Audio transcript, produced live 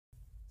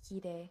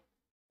Kyeade.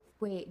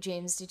 Wait,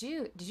 James, did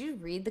you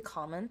read the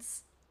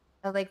comments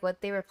of like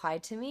what they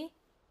replied to me?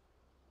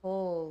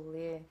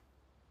 Holy.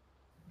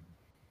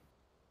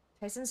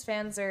 Tyson's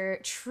fans are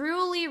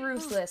truly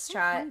ruthless,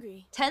 chat.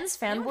 Tenz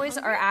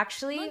fanboys are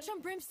actually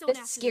the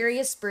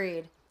scariest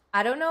breed.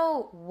 I don't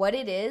know what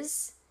it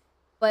is,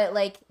 but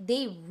like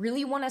they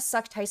really want to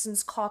suck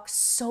Tyson's cock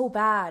so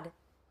bad.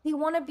 They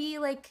want to be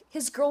like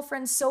his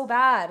girlfriend so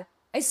bad.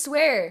 I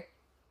swear.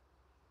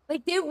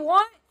 Like they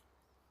want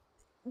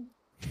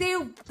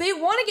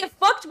to get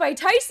fucked by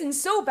Tyson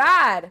so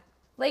bad.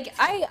 Like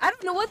I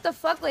don't know what the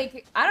fuck,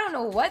 like I don't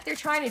know what they're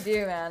trying to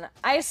do, man.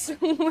 I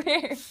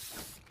swear.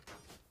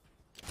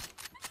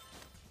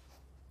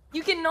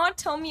 You cannot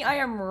tell me I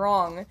am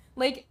wrong.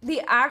 Like, they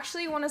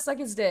actually want to suck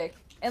his dick.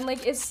 And,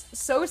 like, it's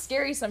so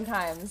scary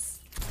sometimes.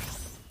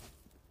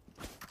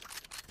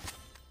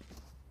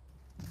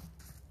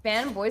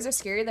 Fanboys are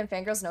scarier than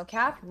fangirls, no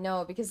cap?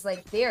 No, because,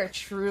 like, they are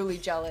truly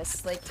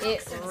jealous. Like,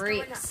 it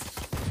reeks.